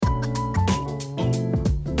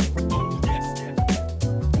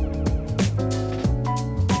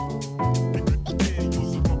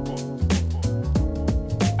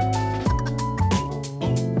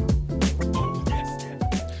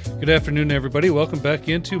Good afternoon, everybody. Welcome back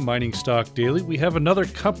into Mining Stock Daily. We have another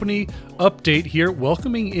company update here,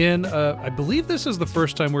 welcoming in, I believe this is the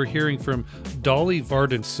first time we're hearing from Dolly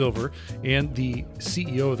Varden Silver and the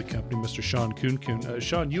CEO of the company, Mr. Sean Kuhn.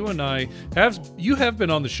 Sean, you and I have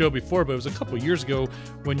been on the show before, but it was a couple of years ago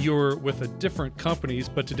when you were with a different companies.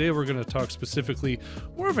 But today we're going to talk specifically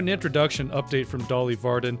more of an introduction update from Dolly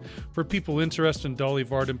Varden. For people interested in Dolly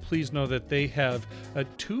Varden, please know that they have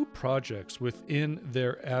two projects within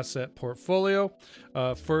their asset portfolio.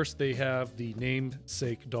 First, they have the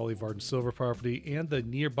namesake Dolly Varden Silver property and the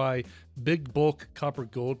nearby Big Bulk Copper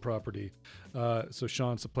Gold property. So,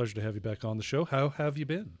 Sean, it's a pleasure to have you back on the show. How have you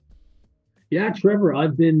been? Yeah, Trevor,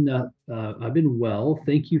 I've been well.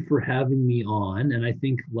 Thank you for having me on. And I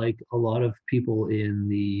think, like a lot of people in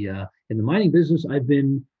the mining business, I've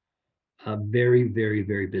been very, very,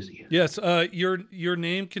 very busy. Yes, your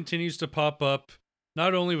name continues to pop up.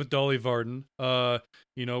 Not only with Dolly Varden,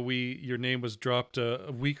 your name was dropped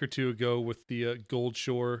a week or two ago with the Gold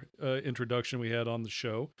Shore introduction we had on the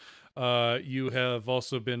show. You have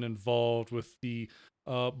also been involved with the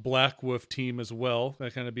Black Wolf team as well,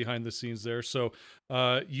 that kind of behind the scenes there. So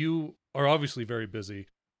you are obviously very busy.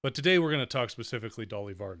 But today we're going to talk specifically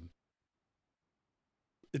Dolly Varden.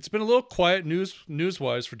 It's been a little quiet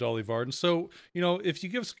news-wise for Dolly Varden. So, if you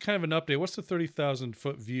give us kind of an update, what's the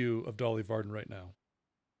 30,000-foot view of Dolly Varden right now?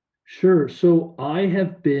 Sure. So I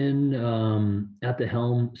have been at the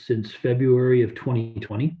helm since February of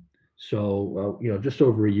 2020. So, just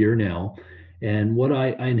over a year now. And what I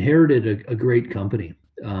inherited a great company.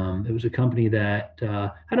 It was a company that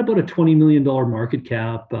had about a $20 million market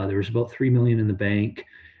cap. There was about 3 million in the bank.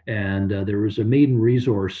 And there was a maiden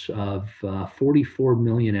resource of 44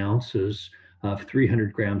 million ounces of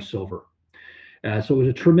 300 grams silver. So it was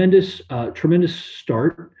a tremendous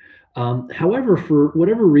start. However, for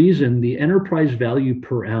whatever reason, the enterprise value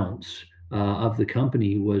per ounce of the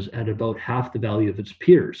company was at about half the value of its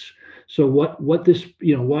peers. So what this,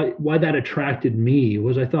 why that attracted me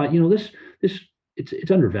was I thought,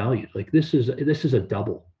 it's undervalued. Like this is a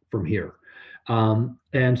double from here.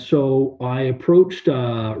 And so I approached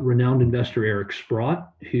renowned investor Eric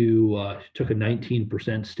Sprott, who took a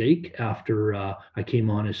 19% stake after I came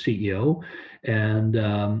on as CEO, and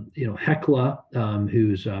Hecla,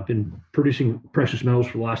 who's been producing precious metals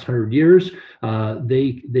for the last 100 years.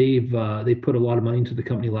 They put a lot of money into the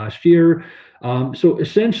company last year. So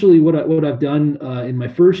essentially, what I've done in my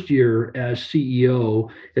first year as CEO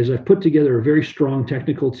is I've put together a very strong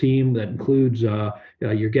technical team that includes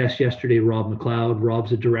your guest yesterday, Rob McLeod.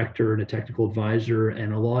 Rob's a director and a technical advisor,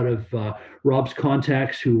 and a lot of Rob's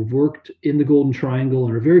contacts who've worked in the Golden Triangle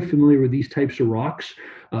and are very familiar with these types of rocks.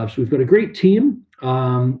 So we've got a great team,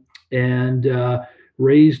 and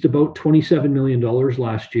raised about $27 million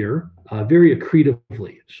last year, very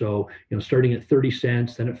accretively. So, starting at 30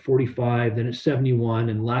 cents, then at 45, then at 71,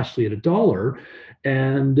 and lastly at $1.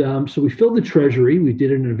 And so we filled the treasury. We did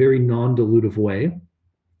it in a very non-dilutive way.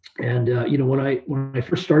 And when I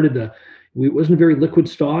first started, it wasn't a very liquid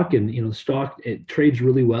stock, and the stock, it trades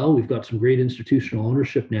really well. We've got some great institutional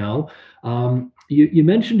ownership now. You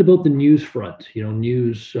mentioned about the news front,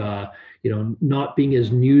 news, not being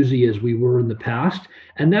as newsy as we were in the past,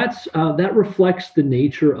 and that reflects the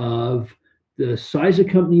nature of the size of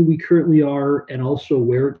company we currently are, and also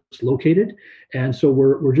where it's located. And so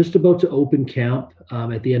we're just about to open camp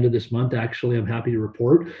at the end of this month. Actually, I'm happy to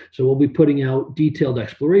report. So we'll be putting out detailed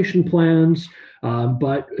exploration plans.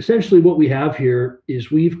 But essentially, what we have here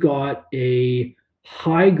is we've got a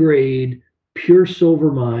high grade pure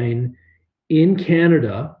silver mine in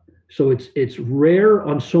Canada. So it's rare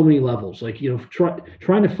on so many levels. Like,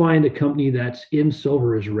 trying to find a company that's in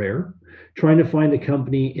silver is rare. Trying to find a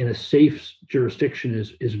company in a safe jurisdiction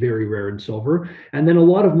is very rare in silver. And then a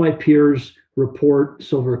lot of my peers report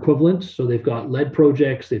silver equivalents. So they've got lead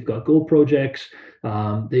projects, they've got gold projects,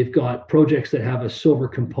 they've got projects that have a silver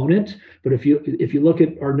component. But if you look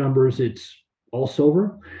at our numbers, it's all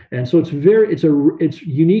silver. And so it's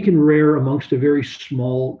unique and rare amongst a very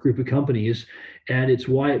small group of companies, and it's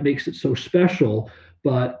why it makes it so special.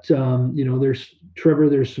 But there's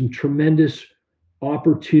some tremendous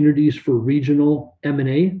opportunities for regional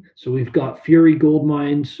M&A. So we've got Fury Gold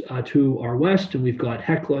Mines to our west, and we've got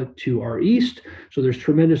Hecla to our east. So there's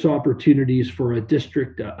tremendous opportunities for a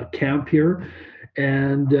district, a camp here.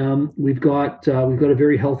 And we've got a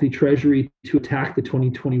very healthy treasury to attack the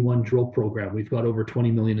 2021 drill program. We've got over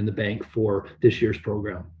 20 million in the bank for this year's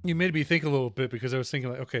program. You made me think a little bit, because I was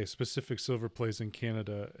thinking, like, okay, specific silver plays in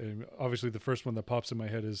Canada, and obviously the first one that pops in my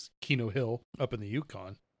head is Keno Hill up in the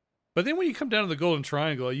Yukon. But then when you come down to the Golden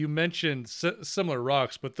Triangle, you mentioned similar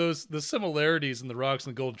rocks, but the similarities in the rocks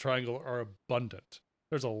in the Golden Triangle are abundant.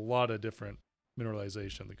 There's a lot of different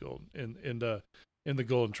mineralization in the in the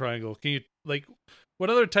Golden Triangle. Can you like what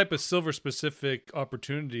other type of silver specific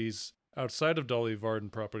opportunities outside of Dolly Varden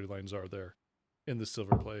property lines are there in the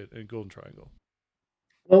Silver Plate and Golden Triangle?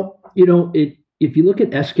 Well, if you look at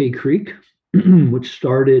Eskay Creek, which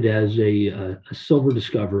started as a silver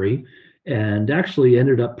discovery and actually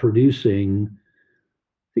ended up producing,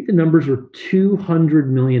 I think the numbers were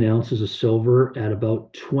 200 million ounces of silver at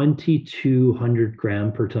about 2,200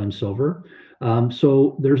 gram per ton silver.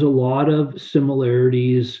 So there's a lot of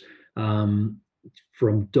similarities from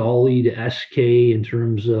Dolly to Eskay in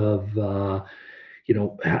terms of the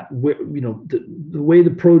way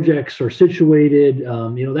the projects are situated.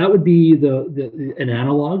 That would be an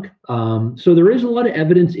analog. So there is a lot of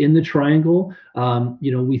evidence in the triangle.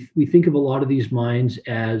 We think of a lot of these mines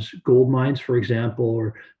as gold mines, for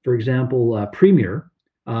example, Premier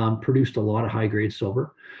produced a lot of high grade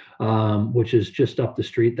silver, which is just up the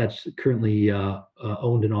street. That's currently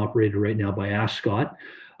owned and operated right now by Ascot.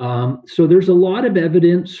 So there's a lot of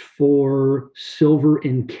evidence for silver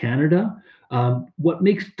in Canada. What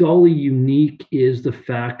makes Dolly unique is the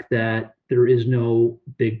fact that there is no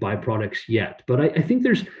big byproducts yet. But I think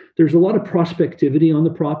there's a lot of prospectivity on the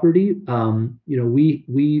property.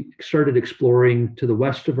 We started exploring to the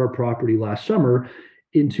west of our property last summer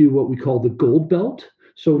into what we call the gold belt.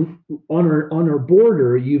 So on our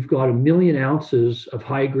border, you've got 1 million ounces of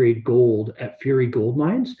high grade gold at Fury Gold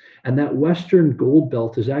Mines, and that western gold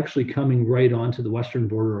belt is actually coming right onto the western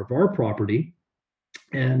border of our property.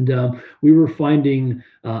 And we were finding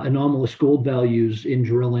anomalous gold values in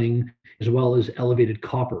drilling as well as elevated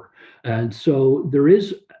copper. And so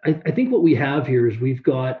I think what we have here is we've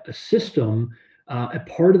got a system. A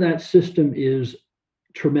part of that system is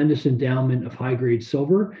tremendous endowment of high grade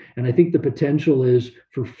silver. And I think the potential is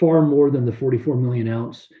for far more than the 44 million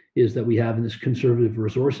ounce is that we have in this conservative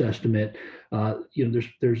resource estimate.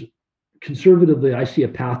 There's conservatively, I see a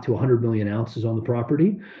path to 100 million ounces on the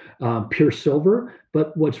property, pure silver.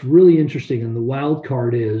 But what's really interesting and the wild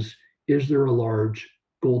card is there a large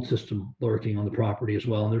gold system lurking on the property as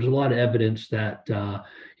well? And there's a lot of evidence that,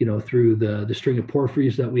 through the string of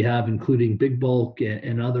porphyries that we have, including Big Bulk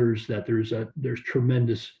and others, that there's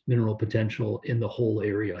tremendous mineral potential in the whole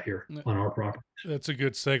area here on our property. That's a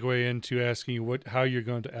good segue into asking you how you're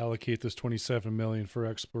going to allocate this 27 million for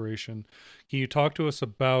exploration. Can you talk to us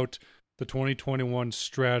about the 2021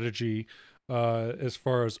 strategy as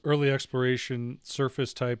far as early exploration,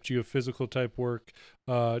 surface type, geophysical type work,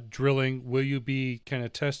 drilling? Will you be kind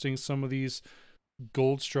of testing some of these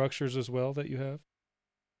gold structures as well that you have?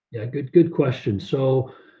 Yeah, good question.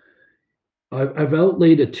 So I've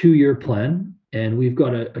outlaid a 2-year plan, and we've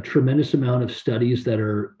got a tremendous amount of studies that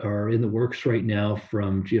are in the works right now,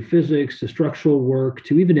 from geophysics to structural work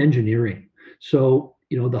to even engineering. So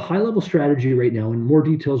the high level strategy right now, and more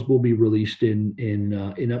details will be released in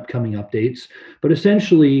upcoming updates. But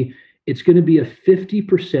essentially, it's going to be a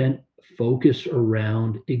 50% focus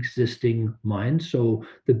around existing mines. So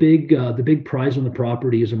the big prize on the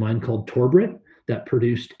property is a mine called Torbrit that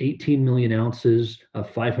produced 18 million ounces of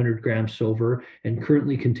 500 gram silver and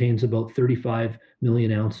currently contains about 35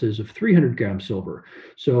 million ounces of 300 gram silver.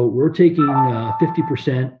 So we're taking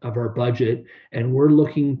 50% of our budget and we're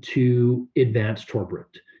looking to advance Torbrit,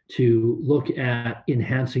 to look at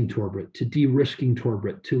enhancing Torbrit, to de-risking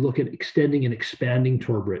Torbrit, to look at extending and expanding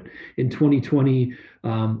Torbrit. In 2020,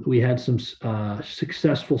 we had some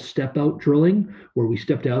successful step-out drilling where we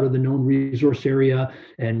stepped out of the known resource area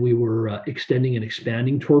and we were extending and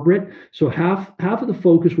expanding Torbrit. So half of the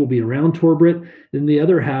focus will be around Torbrit, and the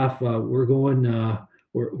other half we're going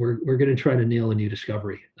to try to nail a new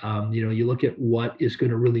discovery. You look at what is going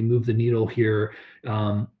to really move the needle here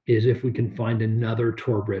is if we can find another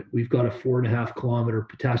Torbrit. We've got a 4.5 kilometer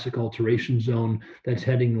potassic alteration zone that's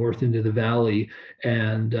heading north into the valley,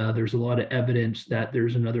 and there's a lot of evidence that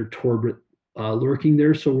there's another Torbrit lurking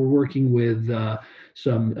there. So we're working with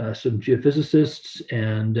some geophysicists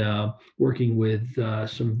and working with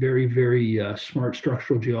some very, very smart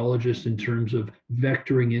structural geologists in terms of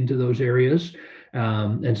vectoring into those areas.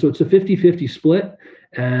 And so it's a 50-50 split.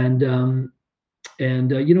 And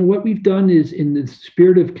what we've done is, in the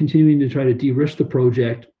spirit of continuing to try to de-risk the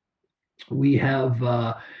project, we have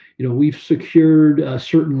we've secured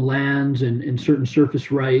certain lands and certain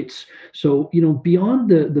surface rights. So beyond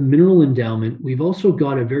the mineral endowment, we've also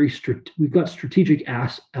got we've got strategic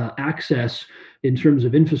access in terms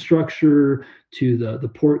of infrastructure to the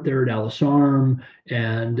port there at Alisarm,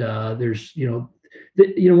 and there's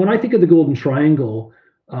when I think of the Golden Triangle,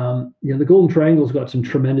 The Golden Triangle's got some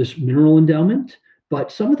tremendous mineral endowment,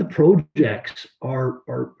 but some of the projects are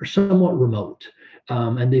somewhat remote,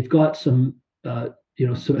 and they've got some, so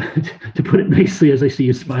to put it nicely, as I see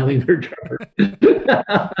you smiling there, Trevor.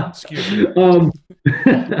 Excuse me.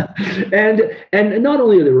 And not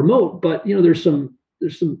only are they remote, but there's some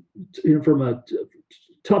from a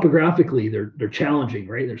topographically they're challenging,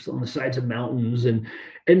 right? They're on the sides of mountains, and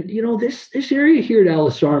this area here at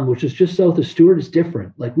Alice Arm, which is just south of Stewart, is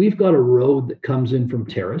different. Like, we've got a road that comes in from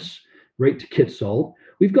Terrace right to Kitsault.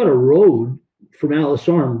 We've got a road from Alice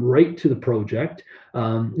Arm right to the project.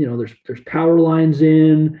 There's power lines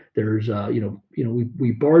in. There's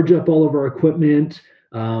we barge up all of our equipment.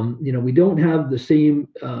 We don't have the same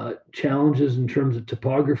challenges in terms of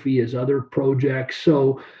topography as other projects.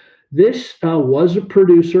 So this was a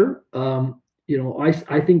producer.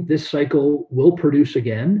 I think this cycle will produce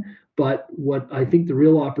again. But what I think the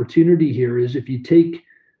real opportunity here is, if you take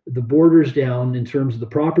the borders down in terms of the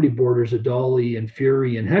property borders of Dolly and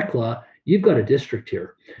Fury and Hecla, you've got a district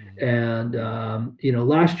here. And,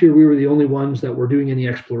 last year we were the only ones that were doing any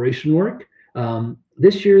exploration work.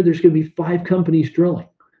 This year there's going to be 5 companies drilling.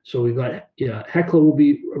 So we've got, Hecla will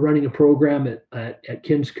be running a program at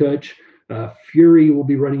Kinskutch. Fury will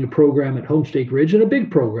be running a program at Homestake Ridge, and a big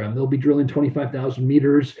program. They'll be drilling 25,000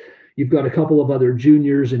 meters. You've got a couple of other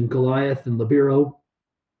juniors in Goliath and Libero.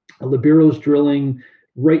 Libero's drilling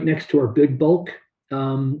right next to our big bulk,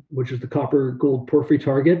 which is the copper gold porphyry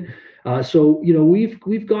target. So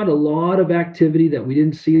we've got a lot of activity that we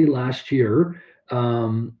didn't see last year,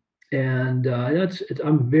 I'm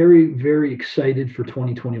very, very excited for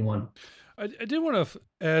 2021. I did want to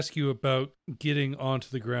ask you about getting onto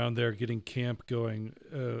the ground there, getting camp going.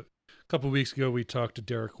 A couple of weeks ago, we talked to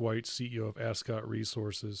Derek White, CEO of Ascot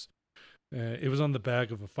Resources. It was on the back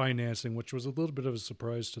of a financing, which was a little bit of a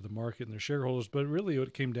surprise to the market and their shareholders. But really what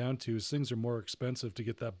it came down to is things are more expensive to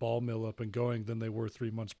get that ball mill up and going than they were 3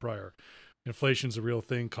 months prior. Inflation's a real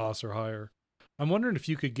thing. Costs are higher. I'm wondering if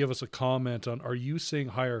you could give us a comment on, are you seeing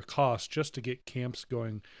higher costs just to get camps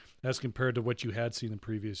going as compared to what you had seen in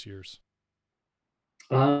previous years?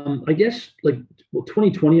 I guess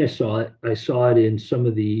 2020, I saw it. I saw it in some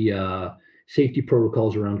of the safety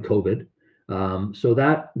protocols around COVID. So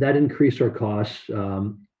that increased our costs. I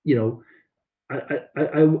don't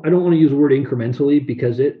want to use the word incrementally,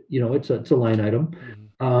 because it's a line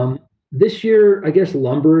item. This year, I guess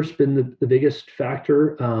lumber's been the biggest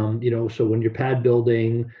factor. So when you're pad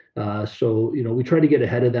building, we try to get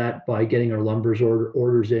ahead of that by getting our lumbers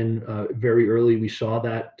orders in very early. We saw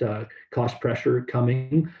that cost pressure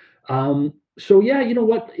coming. So yeah, you know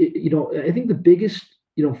what? I think the biggest,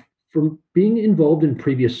 from being involved in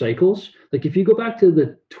previous cycles, like if you go back to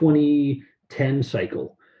the 2010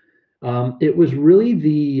 cycle, it was really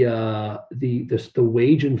the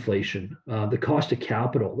wage inflation, the cost of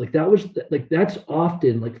capital. That's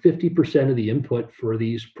often like 50% of the input for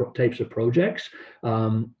these types of projects.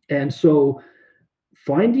 And so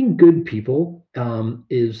finding good people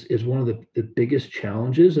is one of the biggest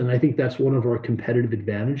challenges, and I think that's one of our competitive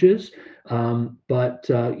advantages. But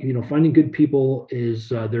finding good people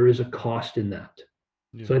there is a cost in that.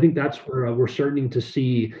 Yeah. So I think that's where we're starting to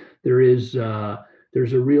see there's a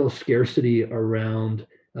real scarcity around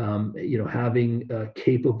having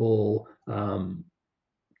capable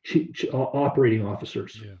operating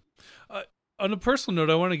officers. Yeah. On a personal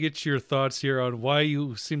note, I want to get your thoughts here on why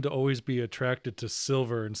you seem to always be attracted to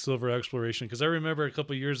silver and silver exploration. Because I remember a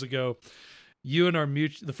couple of years ago, you and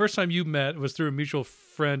the first time you met was through a mutual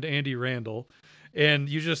friend, Andy Randall, and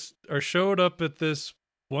you just showed up at this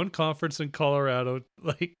one conference in Colorado,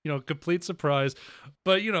 complete surprise.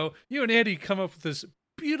 But you and Andy come up with this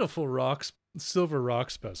beautiful silver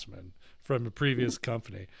rock specimen from a previous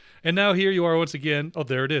company. And now here you are once again. Oh,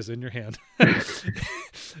 there it is in your hand.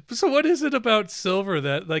 So what is it about silver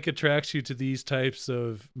that attracts you to these types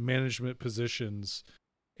of management positions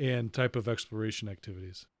and type of exploration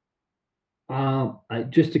activities? I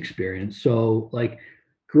just experienced. So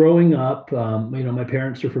growing up, my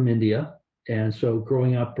parents are from India. And so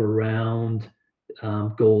growing up around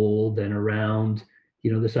gold and around,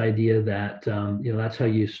 this idea that, that's how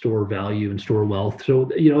you store value and store wealth. So,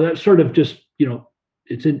 that's sort of just,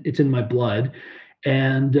 it's in my blood.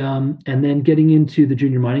 And then getting into the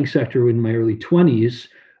junior mining sector in my early 20s,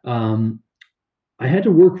 I had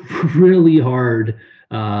to work really hard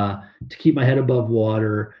to keep my head above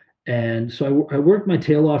water. And so I worked my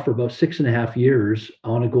tail off for about 6.5 years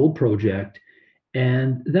on a gold project.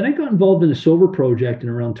 And then I got involved in a silver project in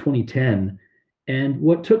around 2010. And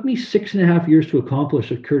what took me 6.5 years to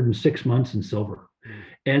accomplish occurred in 6 months in silver.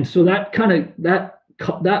 And so that kind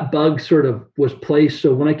that bug sort of was placed.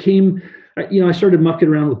 So when I came, I started mucking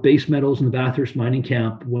around with base metals in the Bathurst mining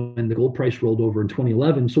camp when the gold price rolled over in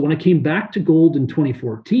 2011. So when I came back to gold in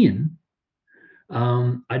 2014,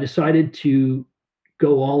 I decided to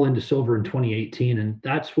go all into silver in 2018. And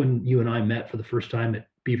that's when you and I met for the first time at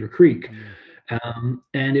Beaver Creek.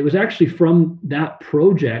 And it was actually from that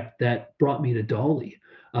project that brought me to Dolly.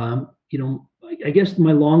 I guess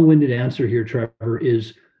my long-winded answer here, Trevor,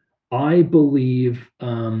 is I believe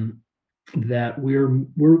that we're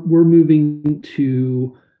moving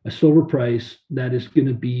to a silver price that is going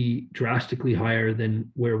to be drastically higher than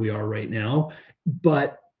where we are right now.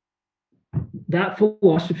 But that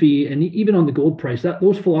philosophy, and even on the gold price, that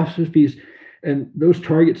those philosophies and those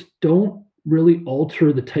targets don't really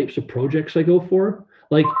alter the types of projects I go for.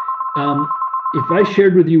 Like, if I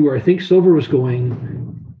shared with you where I think silver was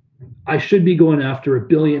going, I should be going after 1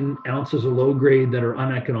 billion ounces of low grade that are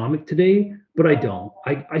uneconomic today, but I don't.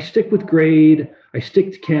 I stick with grade. I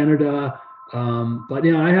stick to Canada. But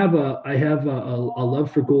yeah, I have a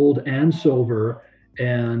love for gold and silver,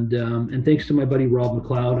 and thanks to my buddy Rob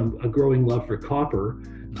McLeod, a growing love for copper.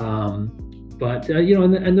 But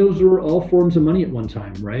and those are all forms of money at one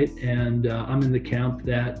time, right? And I'm in the camp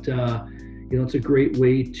that it's a great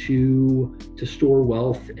way to store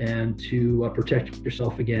wealth and to protect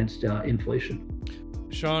yourself against inflation.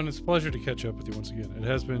 Sean, it's a pleasure to catch up with you once again. It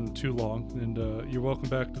has been too long, and you're welcome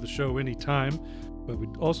back to the show anytime. But we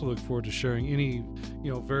also look forward to sharing any,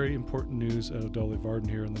 very important news out of Dolly Varden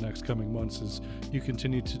here in the next coming months as you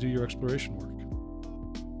continue to do your exploration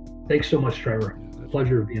work. Thanks so much, Trevor.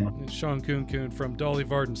 Pleasure to be on. Sean Kuhn from Dolly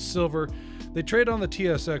Varden Silver. They trade on the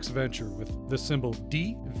TSX Venture with the symbol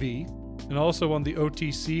DV, and also on the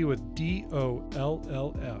OTC with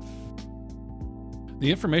DOLLF. The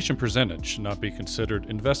information presented should not be considered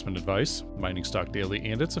investment advice. Mining Stock Daily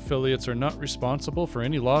and its affiliates are not responsible for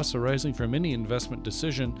any loss arising from any investment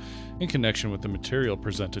decision in connection with the material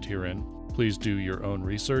presented herein. Please do your own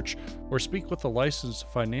research or speak with a licensed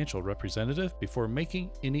financial representative before making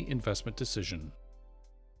any investment decision.